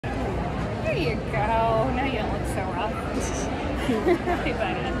There you go. Now you don't look so rough. Hey,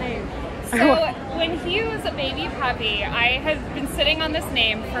 buddy. So when he was a baby puppy, I had been sitting on this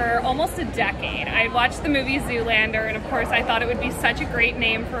name for almost a decade. I watched the movie Zoolander, and of course I thought it would be such a great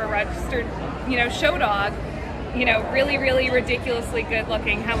name for a registered, show dog. Really, really ridiculously good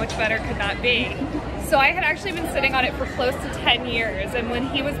looking. How much better could that be? So I had actually been sitting on it for close to 10 years, and when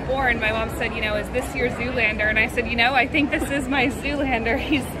he was born, my mom said, is this your Zoolander? And I said, I think this is my Zoolander.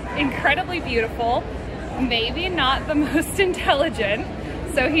 He's incredibly beautiful, maybe not the most intelligent,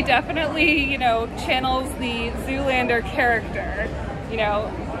 so he definitely, channels the Zoolander character.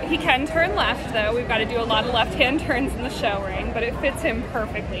 He can turn left, though. We've got to do a lot of left-hand turns in the show ring, but it fits him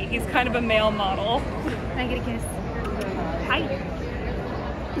perfectly. He's kind of a male model. Can I get a kiss? Hi.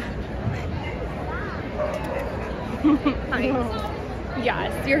 Hi.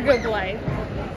 Yes, you're a good boy.